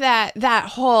think that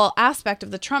whole aspect of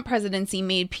the Trump presidency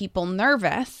made people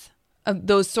nervous. Of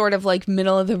those sort of like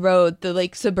middle of the road, the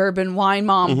like suburban wine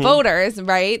mom voters,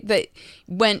 right? That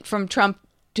went from Obama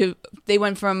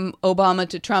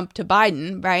to Trump to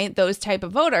Biden, right? Those type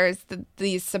of voters,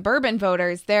 these suburban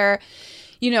voters, they're,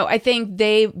 I think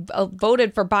they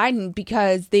voted for Biden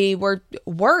because they were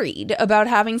worried about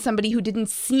having somebody who didn't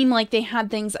seem like they had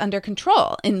things under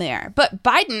control in there. But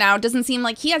Biden now doesn't seem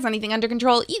like he has anything under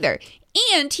control either.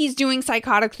 And he's doing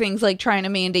psychotic things like trying to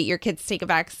mandate your kids to take a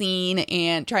vaccine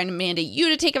and trying to mandate you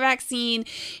to take a vaccine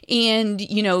and,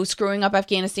 screwing up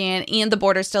Afghanistan and the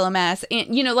border's still a mess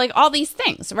and, like all these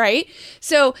things, right?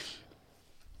 So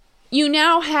you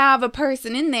now have a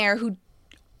person in there who,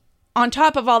 on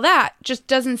top of all that, just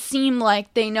doesn't seem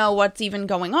like they know what's even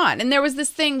going on. And there was this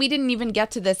thing, we didn't even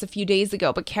get to this a few days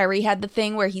ago, but Kerry had the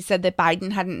thing where he said that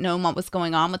Biden hadn't known what was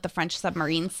going on with the French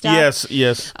submarine stuff.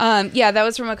 Yes. Yeah, that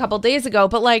was from a couple days ago.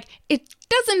 But, it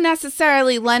doesn't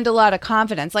necessarily lend a lot of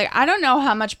confidence. I don't know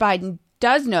how much Biden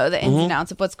does know the ins and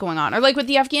outs of what's going on. Or, with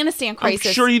the Afghanistan crisis.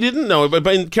 I'm sure he didn't know,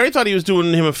 but Kerry thought he was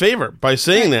doing him a favor by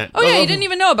saying that. Oh, yeah, he didn't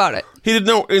even know about it. He didn't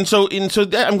know. And so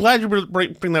I'm glad you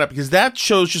bring that up, because that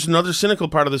shows just another cynical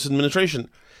part of this administration,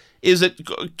 is that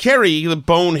Kerry, the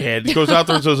bonehead, goes out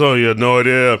there and says, oh, you had no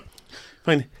idea.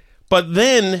 Fine. But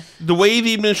then the way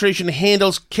the administration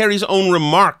handles Kerry's own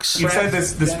remarks. You said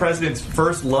this president's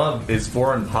first love is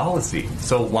foreign policy.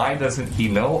 So why doesn't he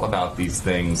know about these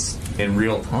things in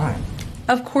real time?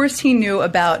 Of course he knew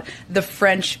about the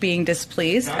French being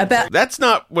displeased. That's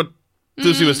not what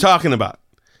Lucy was talking about.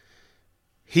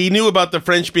 He knew about the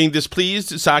French being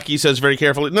displeased. Psaki says very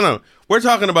carefully, no, we're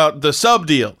talking about the sub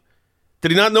deal.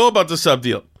 Did he not know about the sub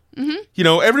deal?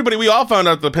 Everybody, we all found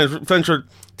out the French were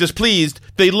displeased.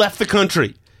 They left the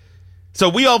country. So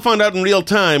we all found out in real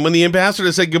time when the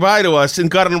ambassador said goodbye to us and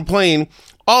got on a plane.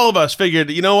 All of us figured,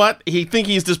 you know what?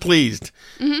 He's displeased.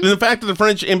 And the fact that the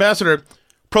French ambassador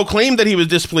proclaimed that he was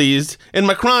displeased, and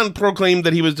Macron proclaimed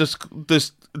that he was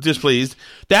displeased,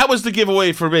 that was the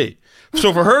giveaway for me.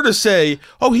 So for her to say,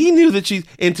 oh, he knew that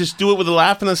and to do it with a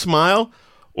laugh and a smile,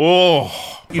 oh.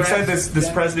 You said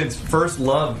this president's first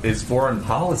love is foreign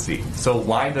policy. So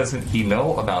why doesn't he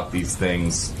know about these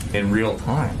things in real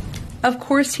time? Of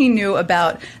course he knew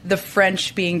about the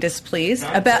French being displeased.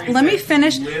 Let me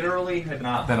finish. Literally had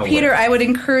not been aware. Peter, I would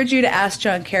encourage you to ask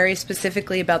John Kerry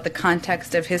specifically about the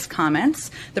context of his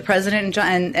comments. The president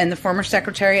and the former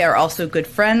secretary are also good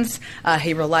friends.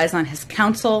 He relies on his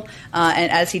counsel,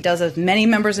 and as he does with many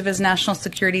members of his national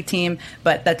security team,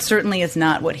 but that certainly is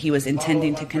not what he was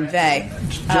intending to convey.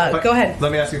 Go ahead.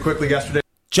 Let me ask you quickly. Yesterday,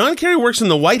 John Kerry works in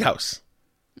the White House.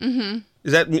 Mm-hmm.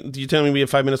 Is that? Do you tell me we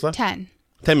have 5 minutes left? 10.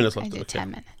 10 minutes left. I did 10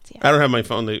 minutes, yeah. I don't have my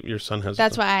phone. Your son has.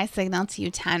 That's why I signaled to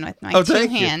you 10 with my two thank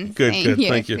hands. You. Good.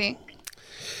 Thank you.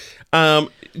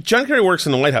 John Kerry works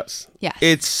in the White House. Yes.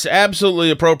 It's absolutely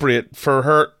appropriate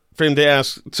for him to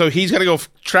ask. So he's got to go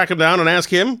track him down and ask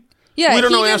him? Yeah, we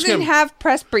don't know. He Ask doesn't him. have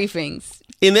press briefings.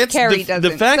 And that's Kerry doesn't.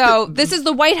 The fact so that, this is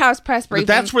the White House press briefing.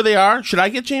 But that's where they are. Should I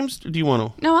get James? Or do you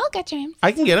want to? No, I'll get James.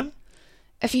 I can get him.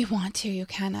 If you want to, you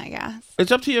can, I guess.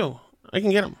 It's up to you. I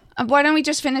can get him. Why don't we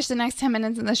just finish the next 10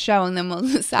 minutes of the show and then we'll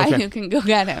decide who can go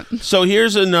get him. So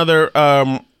here's another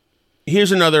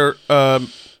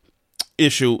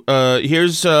issue.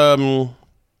 Here's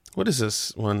what is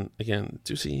this one again?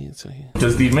 Does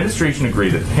the administration agree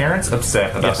that parents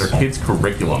upset about their kids'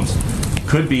 curriculums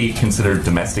could be considered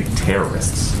domestic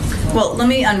terrorists? Well, let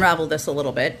me unravel this a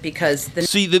little bit because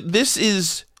this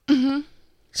is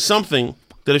something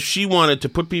that if she wanted to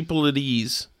put people at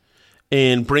ease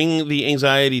and bring the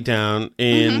anxiety down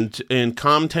and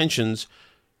calm tensions,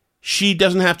 she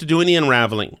doesn't have to do any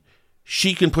unraveling.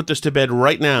 She can put this to bed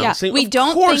right now. Yeah, saying, we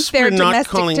don't think they're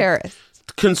domestic terrorists.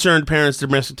 Concerned parents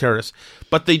domestic terrorists,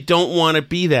 but they don't want to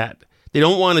be that. They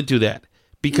don't want to do that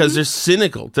because they're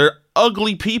cynical. They're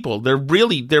ugly people. They're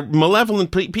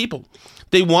malevolent people.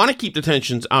 They want to keep the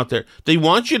tensions out there. They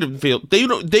want you to feel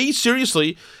they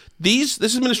seriously.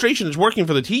 This administration is working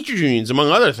for the teachers unions, among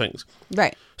other things.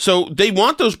 Right. So they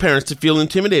want those parents to feel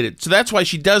intimidated. So that's why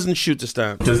she doesn't shoot this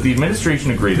down. Does the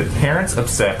administration agree that parents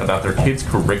upset about their kids'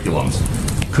 curriculums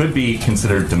could be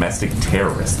considered domestic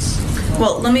terrorists?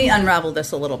 Well, let me unravel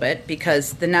this a little bit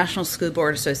because the National School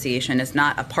Board Association is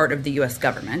not a part of the U.S.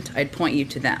 government. I'd point you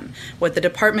to them. What the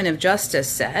Department of Justice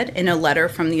said in a letter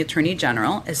from the Attorney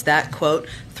General is that, quote,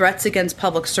 threats against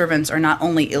public servants are not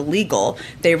only illegal,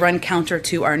 they run counter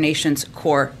to our nation's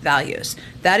core values.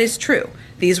 That is true.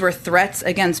 These were threats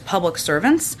against public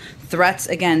servants, threats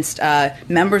against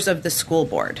members of the school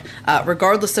board.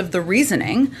 Regardless of the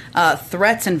reasoning,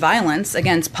 threats and violence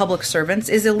against public servants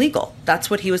is illegal. That's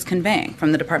what he was conveying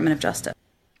from the Department of Justice.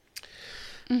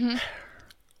 Mm-hmm.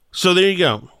 So there you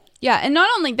go. Yeah, and not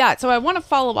only that, so I want to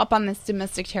follow up on this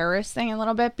domestic terrorist thing a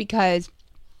little bit because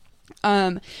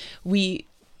we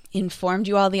informed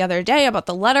you all the other day about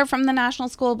the letter from the National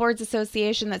School Boards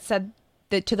Association that said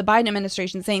to the Biden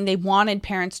administration, saying they wanted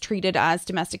parents treated as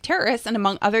domestic terrorists and,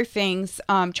 among other things,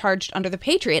 charged under the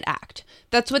Patriot Act.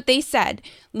 That's what they said,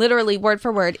 literally word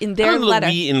for word in their letter.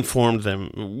 We informed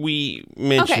them. We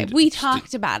mentioned. Okay, we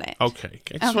talked about it. Okay,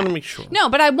 I just want to make sure. No,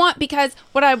 but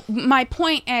my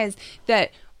point is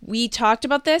that we talked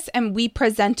about this and we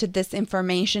presented this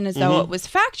information as though it was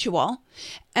factual,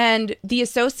 and the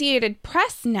Associated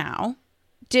Press now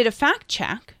did a fact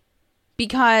check.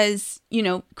 Because,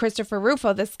 Christopher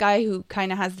Rufo, this guy who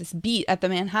kind of has this beat at the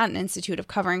Manhattan Institute of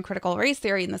covering critical race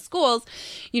theory in the schools,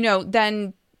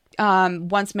 then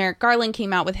once Merrick Garland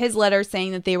came out with his letter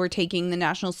saying that they were taking the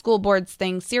National School Boards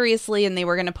thing seriously and they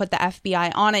were going to put the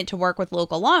FBI on it to work with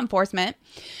local law enforcement,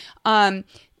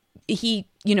 he,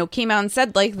 came out and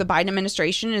said, like, the Biden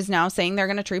administration is now saying they're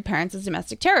going to treat parents as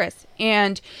domestic terrorists.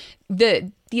 And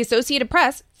the Associated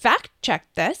Press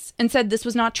fact-checked this and said this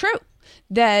was not true,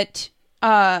 that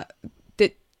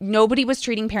nobody was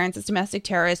treating parents as domestic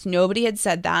terrorists. Nobody had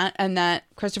said that, and that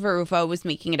Christopher Rufo was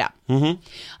making it up.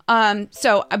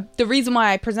 So the reason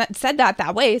why I said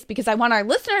that way is because I want our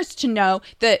listeners to know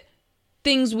that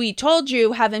things we told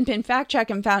you haven't been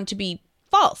fact-checked and found to be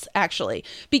false, actually.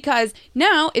 Because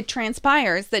now it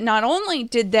transpires that not only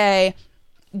did they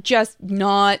just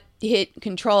not hit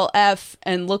Control F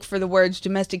and look for the words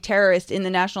domestic terrorist in the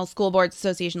National School Boards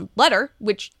Association letter,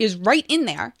 which is right in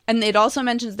there. And it also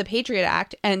mentions the Patriot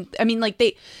Act. And I mean, like,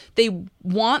 they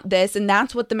want this, and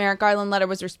that's what the Merrick Garland letter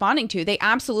was responding to. They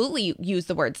absolutely use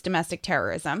the words domestic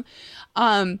terrorism.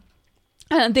 And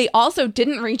they also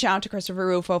didn't reach out to Christopher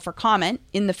Rufo for comment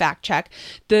in the fact check.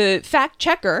 The fact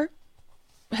checker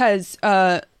has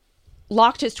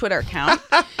locked his Twitter account,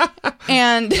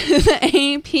 and the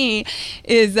AP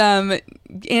is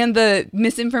and the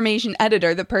misinformation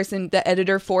editor, the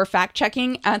editor for fact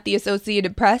checking at the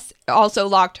Associated Press, also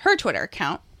locked her Twitter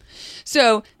account.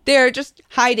 So they're just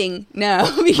hiding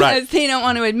now because they don't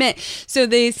want to admit. So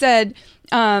they said,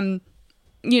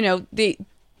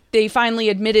 they finally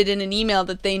admitted in an email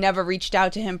that they never reached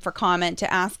out to him for comment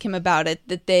to ask him about it,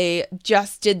 that they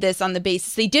just did this on the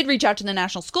basis. They did reach out to the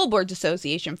National School Boards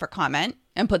Association for comment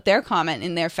and put their comment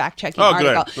in their fact-checking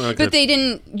article. But they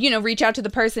didn't, reach out to the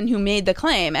person who made the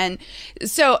claim. And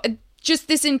so just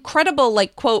this incredible,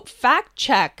 quote, fact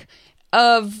check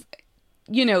of,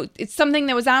 it's something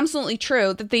that was absolutely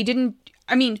true that they didn't,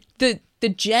 the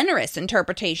generous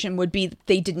interpretation would be that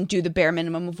they didn't do the bare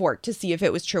minimum of work to see if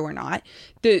it was true or not.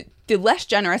 The less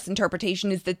generous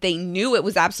interpretation is that they knew it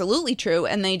was absolutely true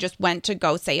and they just went to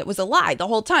go say it was a lie the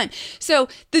whole time. So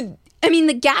the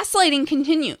gaslighting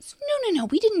continues. No,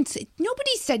 we didn't say,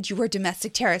 nobody said you were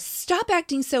domestic terrorists. Stop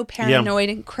acting so paranoid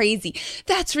and crazy.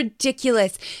 That's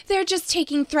ridiculous. They're just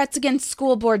taking threats against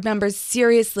school board members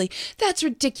seriously. That's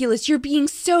ridiculous. You're being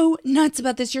so nuts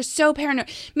about this. You're so paranoid.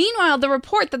 Meanwhile, the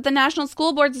report that the National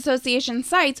School Boards Association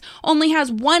cites only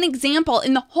has one example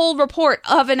in the whole report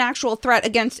of an actual threat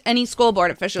against any school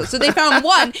board official. So they found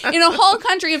one. In a whole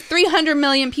country of 300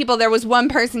 million people, there was one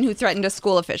person who threatened a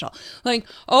school official.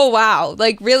 Oh, wow.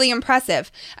 Really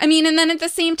impressive. And then at the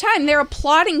same time, they're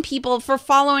applauding people for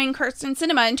following Kyrsten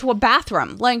Sinema into a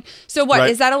bathroom. So what?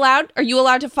 Is that allowed? Are you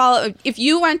allowed to follow? If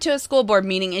you went to a school board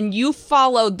meeting and you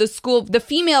followed the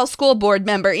female school board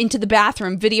member into the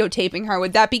bathroom, videotaping her,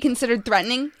 would that be considered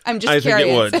threatening? I'm just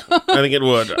curious. I think it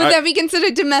would. Would that be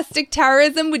considered domestic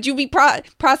terrorism? Would you be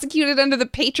prosecuted under the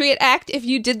Patriot Act if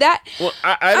you did that? Well,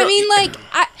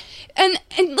 And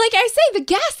like I say, the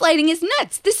gaslighting is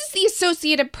nuts. This is the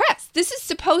Associated Press. This is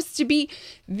supposed to be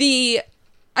the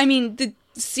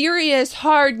serious,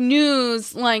 hard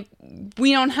news,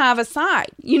 we don't have a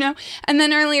side, And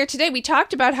then earlier today, we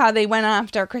talked about how they went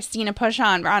after Christina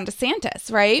Pushaw and Ron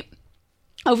DeSantis, right?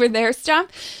 Over their stuff.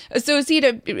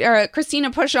 Christina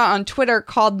Pushaw on Twitter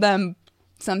called them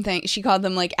something. She called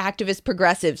them activist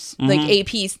progressives.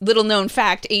 AP, little known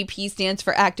fact, AP stands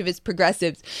for activist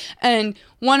progressives. And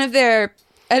one of their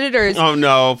editors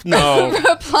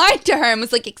replied to her and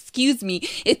was like, excuse me,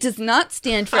 it does not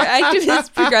stand for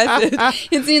activist progressives.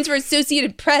 It stands for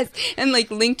Associated Press, and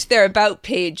linked their about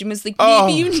page and was like,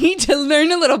 maybe you need to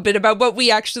learn a little bit about what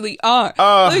we actually are.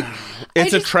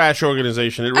 It's a trash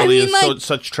organization. It really is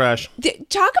such trash.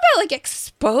 Talk about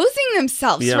exposing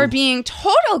themselves for being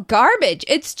total garbage.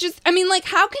 It's just,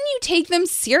 how can you take them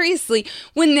seriously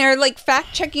when they're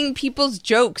fact-checking people's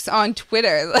jokes on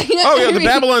Twitter? The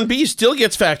Babylon Bee still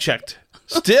gets fact-checked.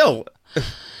 Still.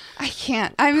 I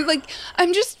can't.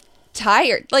 I'm just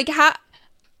tired.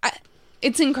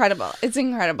 It's incredible. It's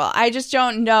incredible. I just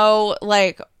don't know,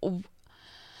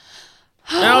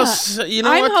 Alice,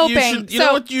 I'm hoping. You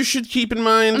know what you should keep in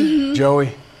mind?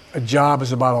 Joey, a job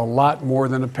is about a lot more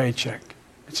than a paycheck.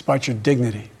 It's about your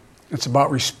dignity. It's about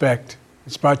respect.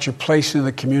 It's about your place in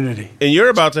the community. And you're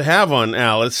about to have one,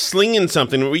 Al. It's slinging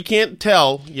something. We can't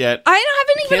tell yet. I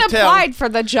haven't even applied for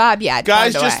the job yet.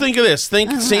 Guys, just think of this.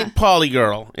 Think St. Pauli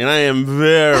girl. And I am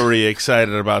very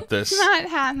excited about this. Not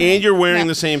happening. And you're wearing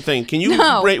the same thing. Can you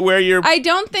wear your I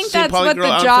don't think St. that's Pauli what girl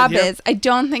the outfit job here? is. I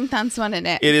don't think that's what it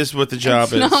is. It is what the job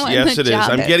It's is. not what Yes, the it is.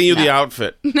 job I'm is. getting you the No.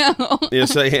 outfit. No.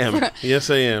 Yes, I am. Yes,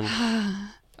 I am.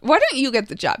 Why don't you get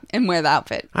the job and wear the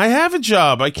outfit? I have a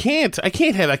job. I can't have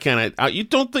that kind of... you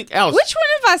don't think... Alice, Which one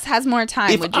of us has more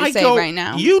time, would you say, right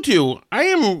now? You do. I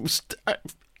am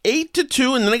 8 to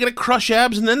 2, and then I got to crush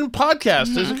abs, and then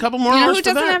podcast. There's a couple more You know hours who for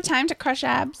doesn't that. have time to crush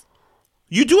abs?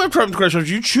 You do have time to crush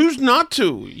abs. You choose not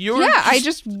to. I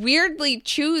just weirdly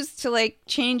choose to like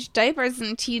change diapers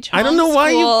and teach homeschool. I don't know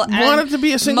why you and wanted to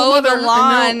be a single mow mother. the I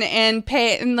lawn know. and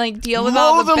pay and like deal with Mow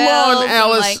all the the bills lawn, and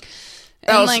Alice.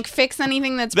 and like fix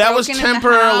anything that's That broken was in the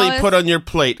temporarily house. put on your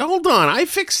plate. Hold on. I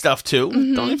fix stuff, too.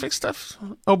 Mm-hmm. Don't I fix stuff?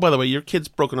 Oh, by the way, your kid's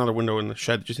broke another window in the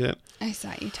shed. Did you see that? I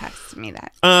saw you text me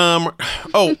that.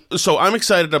 So I'm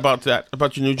excited about that,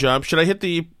 about your new job. Should I hit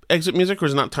the exit music, or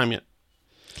is it not time yet?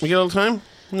 We get a little time?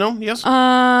 No? Yes?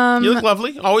 You look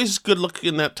lovely. Always good look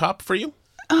in that top for you.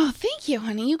 Oh, thank you,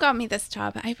 honey. You got me this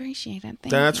top. I appreciate it.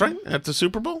 That's right. At the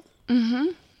Super Bowl.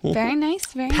 Mm-hmm. Very nice.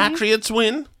 Very Patriots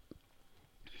win.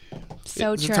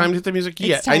 So Is true. it time to hit the music? It's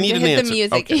Yeah, time I need to an hit answer. the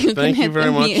music. Okay. You Thank can you hit very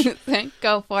the much. music.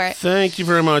 Go for it. Thank you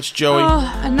very much, Joey.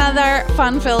 Oh, another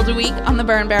fun-filled week on the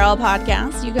Burn Barrel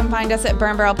Podcast. You can find us at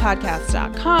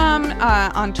burnbarrelpodcast.com.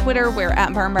 On Twitter, we're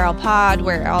at Burn Barrel Pod.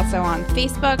 We're also on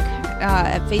Facebook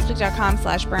at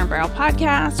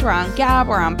facebook.com/burnbarrelpodcast. We're on Gab.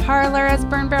 We're on Parler as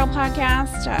Burn Barrel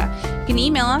Podcast. You can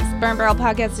email us,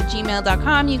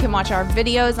 burnbarrelpodcast@gmail.com. You can watch our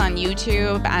videos on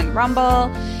YouTube and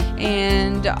Rumble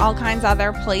and all kinds of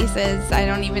other places. I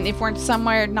don't even, if we're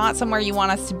somewhere, not somewhere you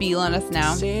want us to be, let us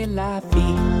know.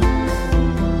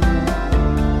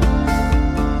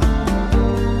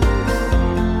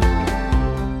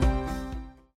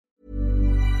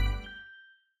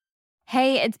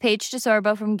 Hey, it's Paige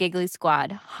DeSorbo from Giggly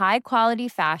Squad. High quality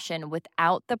fashion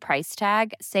without the price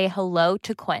tag. Say hello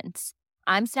to Quince.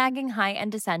 I'm snagging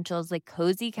high-end essentials like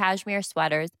cozy cashmere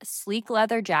sweaters, sleek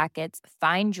leather jackets,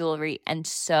 fine jewelry, and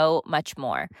so much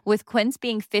more. With Quince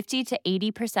being 50 to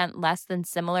 80% less than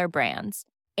similar brands.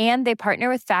 And they partner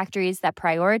with factories that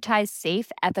prioritize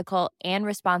safe, ethical, and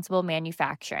responsible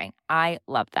manufacturing. I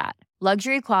love that.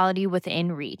 Luxury quality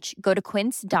within reach. Go to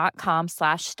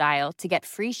quince.com/style to get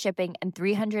free shipping and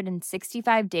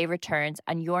 365-day returns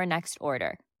on your next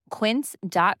order.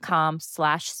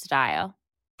 Quince.com/style.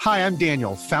 Hi, I'm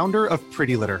Daniel, founder of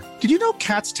Pretty Litter. Did you know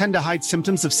cats tend to hide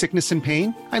symptoms of sickness and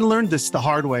pain? I learned this the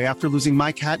hard way after losing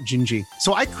my cat, Gingy.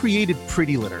 So I created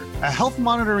Pretty Litter, a health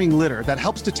monitoring litter that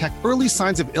helps detect early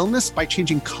signs of illness by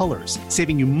changing colors,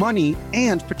 saving you money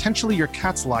and potentially your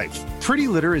cat's life. Pretty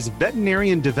Litter is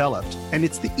veterinarian developed, and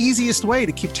it's the easiest way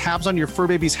to keep tabs on your fur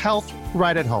baby's health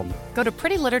right at home. Go to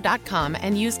prettylitter.com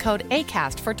and use code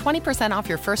ACAST for 20% off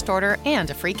your first order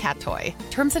and a free cat toy.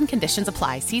 Terms and conditions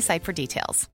apply. See site for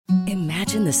details.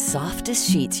 Imagine the softest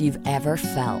sheets you've ever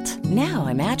felt. Now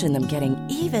imagine them getting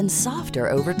even softer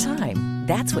over time.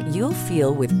 That's what you'll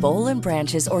feel with Boll &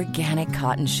 Branch's organic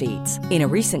cotton sheets. In a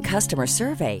recent customer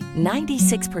survey,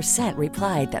 96%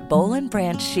 replied that Boll &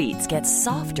 Branch sheets get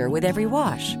softer with every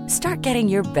wash. Start getting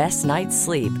your best night's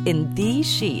sleep in these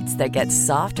sheets that get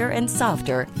softer and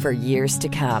softer for years to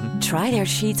come. Try their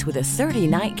sheets with a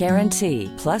 30-night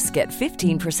guarantee. Plus, get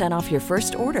 15% off your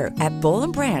first order at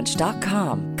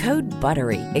bollandbranch.com. Code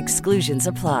BUTTERY. Exclusions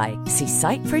apply. See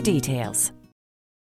site for details.